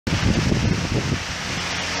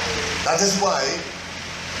That is why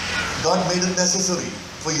God made it necessary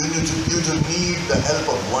for you to need the help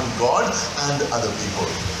of one God and other people.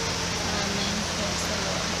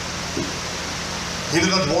 He did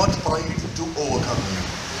not want pride to overcome you.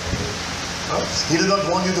 He did not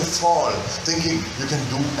want you to fall thinking you can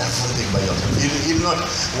do everything by yourself. He did not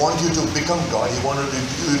want you to become God. He wanted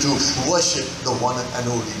you to worship the one and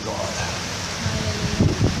only God.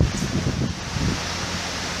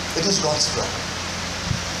 It is God's plan.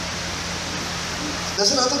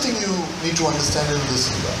 There's another thing you need to understand in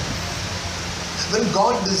this regard. When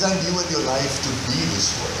God designed you and your life to be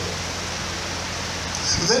this way,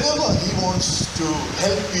 whenever He wants to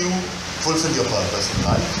help you fulfill your purpose in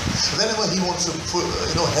life, whenever He wants to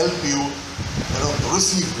help you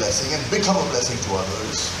receive blessing and become a blessing to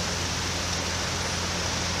others,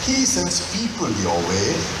 He sends people your way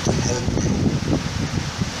to help you.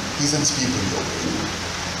 He sends people your way.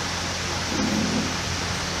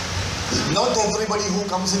 Not everybody who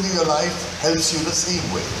comes into your life helps you the same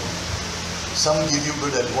way. Some give you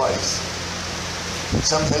good advice.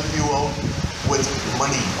 Some help you out with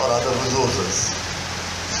money or other resources.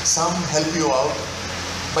 Some help you out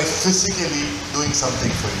by physically doing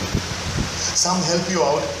something for you. Some help you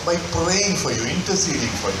out by praying for you,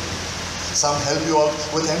 interceding for you. Some help you out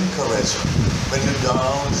with encouragement. When you're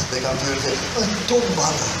down, they come to you and say, oh, don't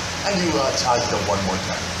bother. And you are charged up one more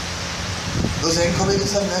time. Those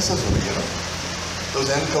encourages are necessary, Those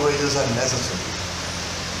encourages are necessary.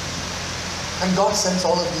 And God sends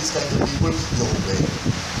all of these kinds of people your way.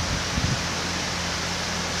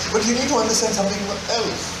 But you need to understand something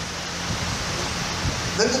else.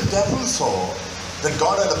 When the devil saw that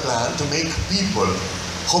God had a plan to make people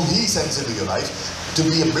whom He sends into your life to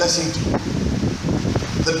be a blessing to you,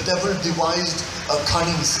 the devil devised a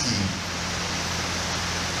cunning scheme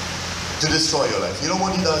to destroy your life. You know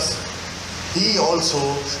what he does? He also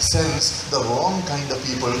sends the wrong kind of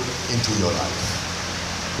people into your life.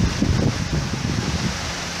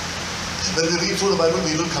 When we read through the Bible,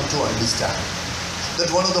 we will come to understand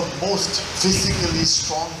that one of the most physically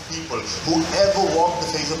strong people who ever walked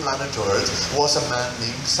the face of planet Earth was a man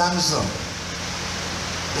named Samson.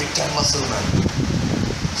 Big time muscle man.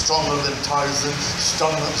 Stronger than Tarzan,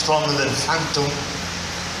 stronger than Phantom.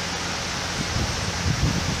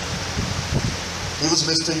 He was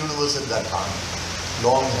Mr. Universe at that time.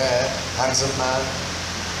 Long hair, handsome man.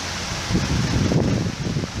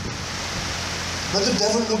 When the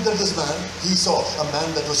devil looked at this man, he saw a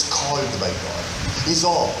man that was called by God. He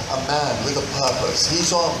saw a man with a purpose. He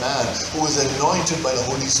saw a man who was anointed by the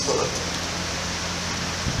Holy Spirit.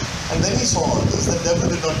 And when he saw all this, the devil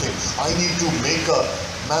did not think, I need to make a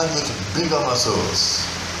man with bigger muscles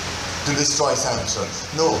to destroy Samson.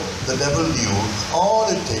 No, the devil knew all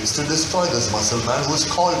it takes to destroy this muscle man who is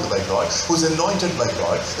called by God, who is anointed by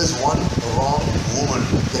God, is one wrong woman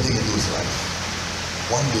getting into his life.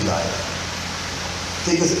 One Delilah.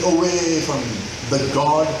 Take us away from the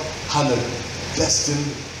God, hallelujah, destined,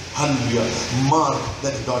 hallelujah, mark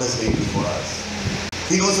that God has laid before us.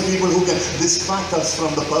 He knows the people who can distract us from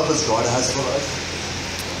the purpose God has for us.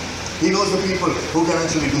 He knows the people who can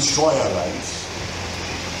actually destroy our lives.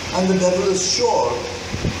 And the devil is sure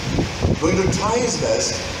going to try his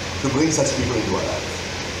best to bring such people into our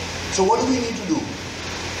life. So what do we need to do?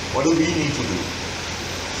 What do we need to do?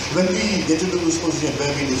 When we get into this position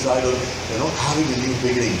where we decide on, having a new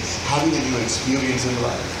beginning, having a new experience in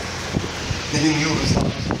life, getting new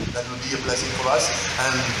results that will be a blessing for us,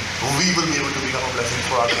 and we will be able to become a blessing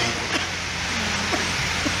for other people.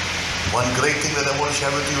 One great thing that I want to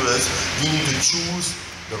share with you is we need to choose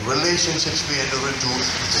the relationships we enter into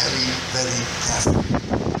very, very carefully.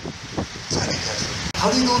 Very carefully.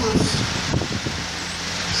 How do you do this?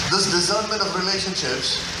 This discernment of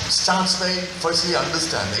relationships starts by firstly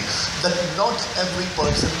understanding that not every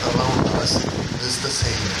person around us is the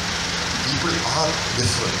same. People are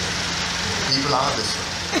different. People are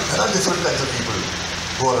different. There are different kinds of people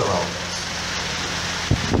who are around us.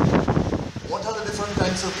 What are the different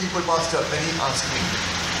kinds of people, Pastor? Many ask me.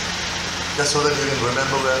 Just so that you can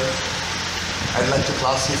remember well, I'd like to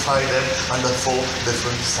classify them under 4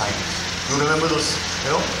 different signs. You remember those,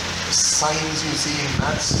 signs you see in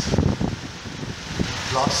maths?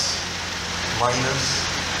 Plus, minus,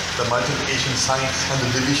 the multiplication sign and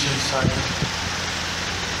the division sign.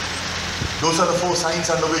 Those are the 4 signs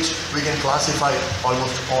under which we can classify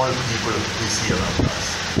almost all people we see around us.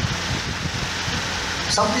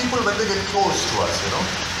 Some people, when they get close to us,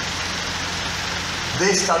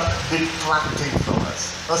 they start detracting from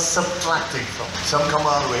us or subtracting from us. Some come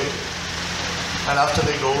our way, And after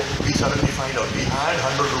they go, we suddenly find out we had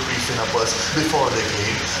 100 rupees in our purse before they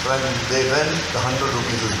came. When they went, the 100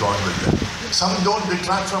 rupees is gone with them. Some don't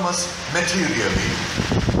detract from us materially,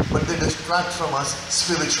 but they distract from us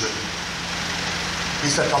spiritually. We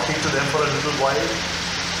start talking to them for a little while.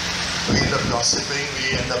 We end up gossiping.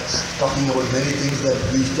 We end up talking about many things that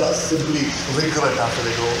we just simply regret after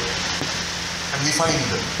they go. And we find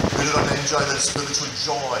we do not enjoy that spiritual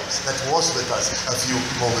joy that was with us a few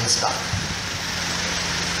moments back.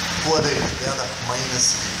 Who are they? They are the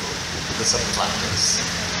minus people, the subtractors.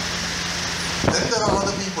 Then there are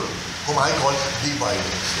other people whom I call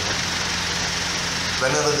dividers.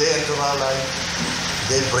 Whenever they enter our life,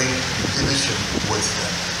 they bring division with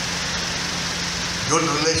them. Good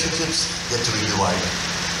relationships get to be divided.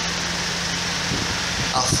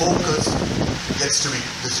 Our focus gets to be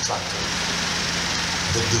distracted.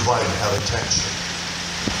 They divide our attention.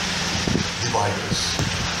 Dividers.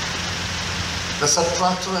 The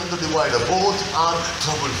subtractor and the divider both are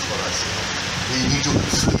trouble for us. We need to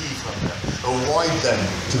flee from them, avoid them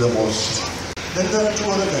to the most. Then there are two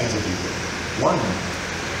other kinds of people. One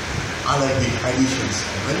are like the additions.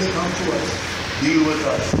 When they come to us, deal with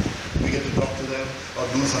us, we get to talk to them or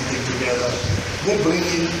do something together. They bring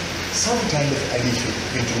in some kind of addition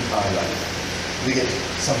into our life. We get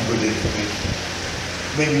some good information.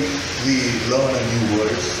 Maybe we learn a new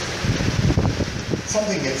word.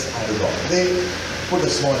 Something gets added on. They put a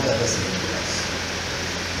small deficit into us.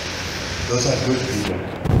 Those are good people.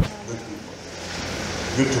 Good people.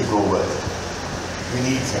 Good to grow with. We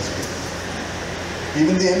need such people.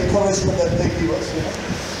 Even the encouragement that they give us,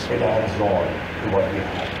 it adds on to what we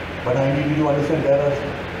have. But I need you to understand there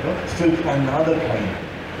are still another kind.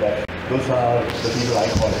 That those are the people I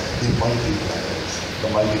call the multipliers. The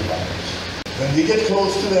multipliers. When we get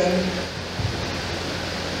close to them,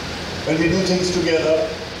 when we do things together,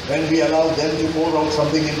 when we allow them to pour out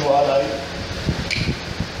something into our life,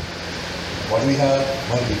 what do we have?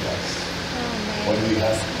 Multipliers. What do we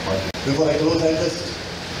have? Multipliers. Before I close, I'll just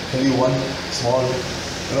tell you one small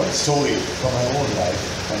story from my own life.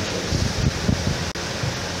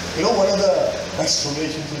 One of the best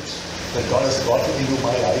relationships that God has brought into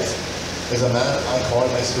my life is a man I call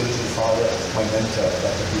my spiritual father, my mentor,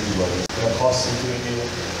 Dr. P.D. Worley. Across into India,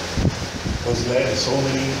 was led so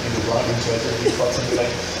many into planting churches. We've got something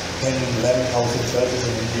like 10, 11,000 churches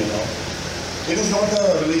in India now. It is not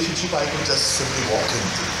a relationship I could just simply walk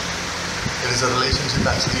into. It is a relationship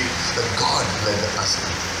actually that God led us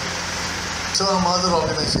into. So our mother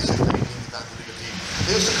organization, the Evangelical team,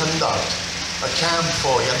 they used to conduct a camp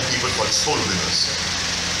for young people called Soul Winners.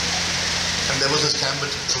 And there was this camp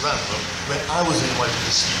at Trivandrum where I was invited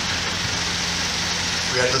to speak.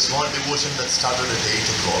 We had this small devotion that started at 8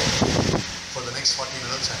 o'clock. For the next 40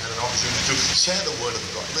 minutes, I had an opportunity to share the word of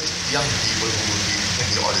God with young people who would be in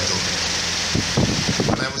the auditorium.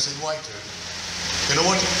 When I was invited, you know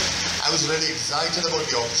what? I was really excited about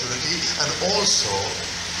the opportunity and also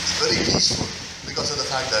very peaceful because of the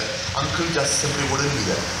fact that Uncle just simply wouldn't be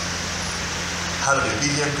there. Hallelujah.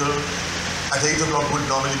 PG Uncle at 8 o'clock would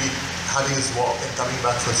normally be having his walk and coming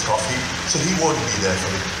back for his coffee, so he won't be there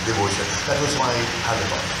for the devotion. That was my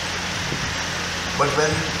halibar. But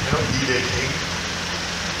when D-Day came,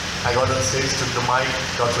 I got on stage, took the mic,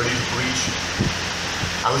 got ready to preach.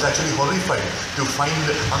 I was actually horrified to find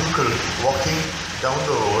Uncle walking down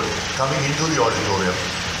the road, coming into the auditorium,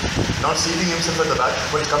 not seating himself at the back,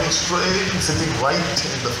 but coming straight and sitting right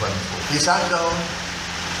in the front. He sat down,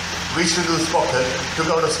 reached into his pocket, took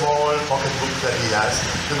out a small pocket book that he has,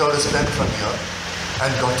 took out his pen from here,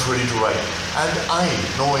 and got ready to write. And I,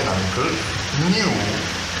 knowing Uncle, knew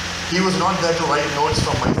he was not there to write notes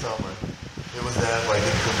from my sermon. He was there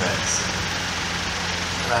writing comments.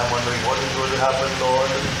 And I'm wondering, what is going to happen, Lord?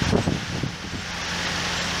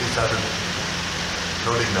 He started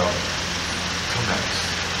noting down comments.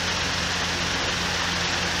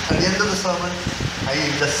 At the end of the sermon, I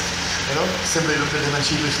just simply looked at him and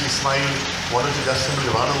sheepishly smiled, wanted to just simply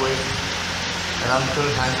run away. And Uncle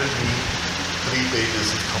handed me 3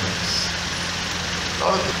 pages of comments.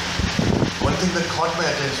 One thing that caught my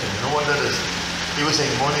attention, you know what that is? He was saying,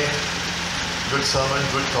 morning, good sermon,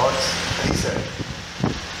 good thoughts. And he said,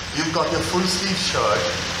 you've got your full sleeve shirt,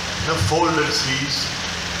 folded sleeves,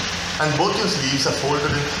 and both your sleeves are folded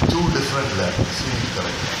in 2 different levels. You need to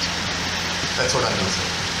correct that. That's what Uncle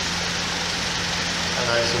said. And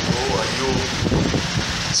I said, oh, are you?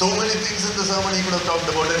 So many things in the sermon he could have talked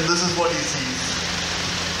about, and this is what he sees.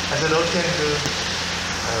 I said, okay, Uncle.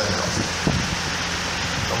 I went off.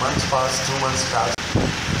 A month passed, 2 months passed.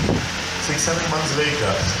 6-7 months later,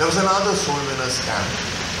 there was another Soul Winners camp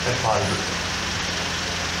in Parliament.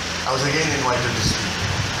 I was again invited to speak.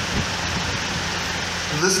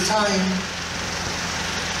 This time,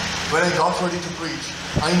 when I got ready to preach,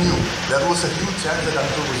 I knew there was a huge chance that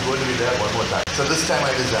Uncle was going to be there one more time. So this time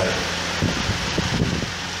I decided,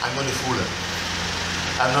 I'm going to fool him.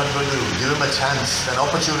 I'm not going to give him a chance, an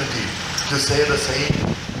opportunity to say the same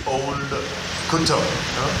old kuntam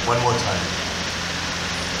one more time.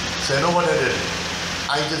 So you know what I did?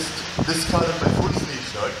 I just discarded my full sleeve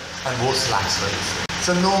shirt and wore slacks like this.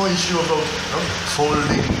 So no issue about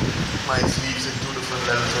folding my sleeves in two different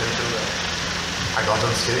levels or anything like that. I got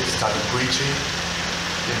on stage, started preaching,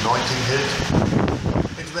 the anointing hit.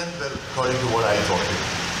 It went well according to what I thought it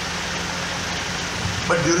would.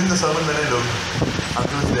 But during the sermon when I looked,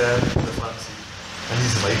 Uncle was there in the front seat and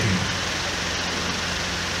he's writing.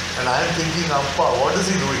 And I am thinking, Appa, what is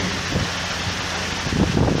he doing?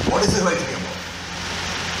 What is he writing about?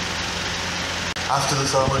 After the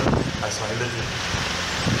sermon, I smiled at him.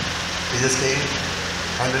 He just came,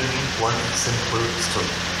 handed me one simple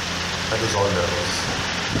story. That was all there was.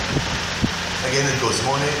 Again it goes,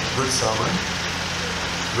 morning, good sermon,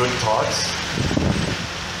 good thoughts.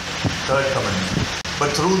 Third comment.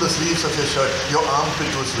 But through the sleeves of your shirt, your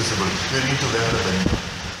armpit was visible. You need to wear a belt.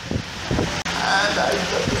 And I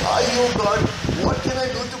thought, oh God, what can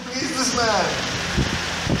I do to please this man?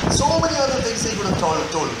 So many other things he could have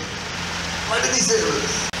told me. Why did he say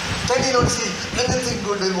this? Can he not see anything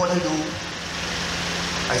good in what I do?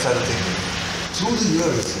 I started thinking. Through the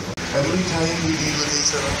years, every time we deal with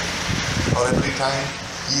each other, or every time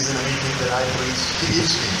he's in a meeting that I preach, he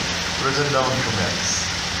gives me written down comments.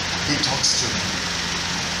 He talks to me.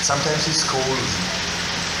 Sometimes he scolds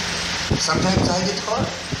me. Sometimes I get hurt.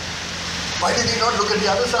 Why did he not look at the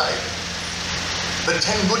other side? The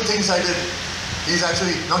 10 good things I did, he's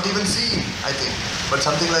actually not even seen, I think. But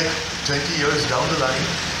something like 20 years down the line,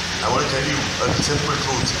 I want to tell you a simple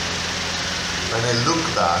truth. When I look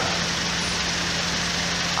back,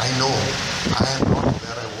 I know I am not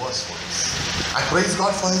where I was once. I praise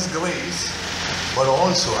God for His grace, but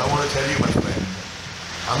also I want to tell you, my friend,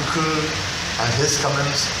 Uncle and his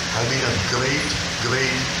comments have been a great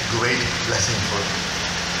blessing for me.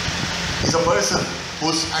 He's a person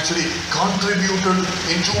who's actually contributed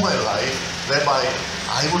into my life, whereby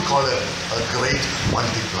I would call him a great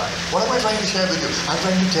multiplier. What am I trying to share with you? I'm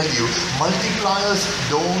trying to tell you, multipliers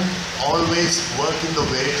don't always work in the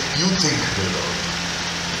way you think they will.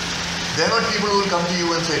 They're not people who will come to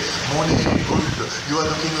you and say, Moni, good, you are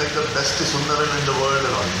looking like the best Sundaran in the world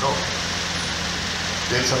and all. No.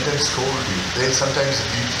 They'll sometimes scold you. They'll sometimes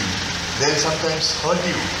beat you. They'll sometimes hurt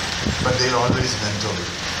you. But they'll always mentor you.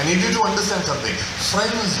 And you need to understand something.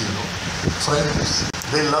 Friends, friends,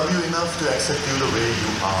 they love you enough to accept you the way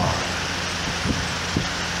you are.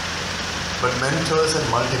 But mentors and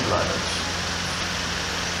multipliers,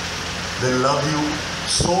 they love you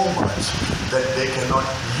so much that they cannot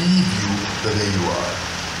leave you the way you are.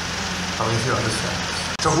 I mean, if you understand.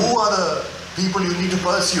 So who are the people you need to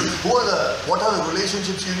pursue? What are the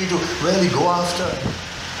relationships you need to really go after?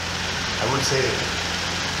 I would say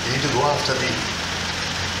you need to go after the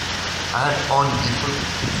add-on people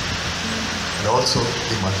and also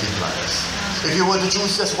the multipliers. If you were to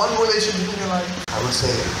choose just one relationship in your life, I would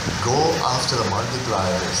say go after the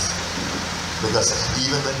multipliers, because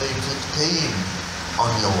even when they inflict pain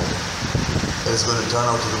on you, it is going to turn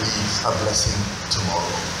out to be a blessing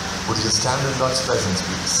tomorrow. Would you just stand in God's presence,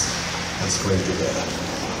 please? Let's pray together.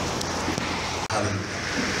 Hallelujah.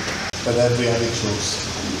 Let every eye be closed.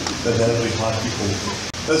 Let every heart be open.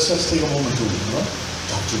 Let's just take a moment to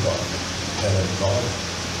talk to God. Tell Him, God,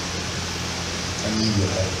 I need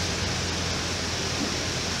your help.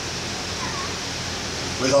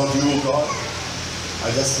 Without you, oh God,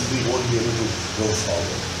 I just simply won't be able to go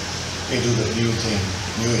forward into the new thing,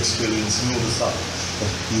 new experience, new result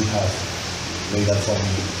that you have laid out for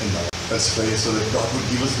me in my life. Let's pray so that God would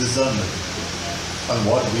give us discernment on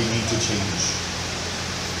what we need to change.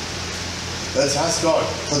 Let's ask God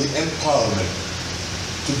for the empowerment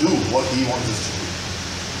to do what He wants us to do.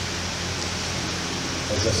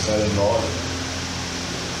 Let's just tell Him, Lord,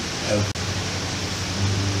 help.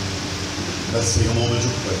 Let's take a moment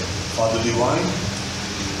to pray. Father Divine,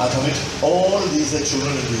 I commit all these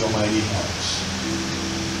children into your mighty hands.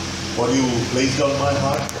 What you placed on my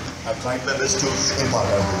heart, I've tried my best to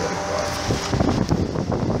impart unto them, God.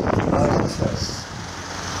 I confess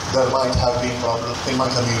there might have been problems in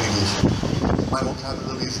my communication. My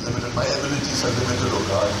vocabulary is limited, my abilities are limited, oh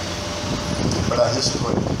God. But I just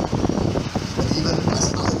pray that even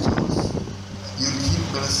as I close, you keep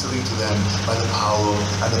ministering to them by the power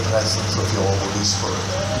and the presence of your Holy Spirit.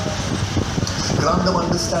 grant them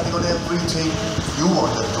understanding on everything you want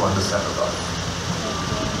them to understand, O God.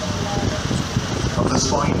 From this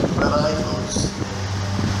point, when I close,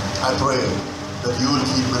 I pray that you will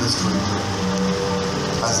keep ministering to them.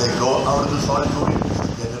 As they go out of this auditorium,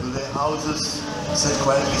 get into their houses, sit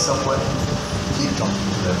quietly somewhere, keep talking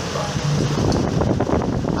to them, God.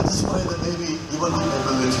 I just pray that they be given the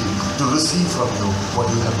ability to receive from you what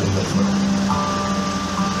you have laid out for them.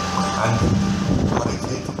 And having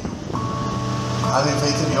faith in you, having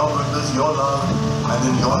faith in your goodness, your love, and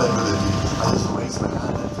in your ability, I just raise my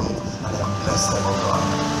hand in faith and I bless them, O God.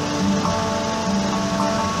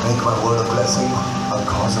 Make my word a blessing, a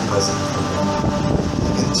cause of blessing for them.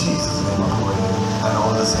 In Jesus' name I pray. And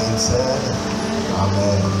all the saints said,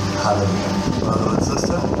 Amen. Hallelujah. Brother and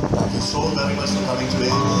sister, thank you so very much for coming today.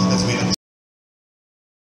 It's been a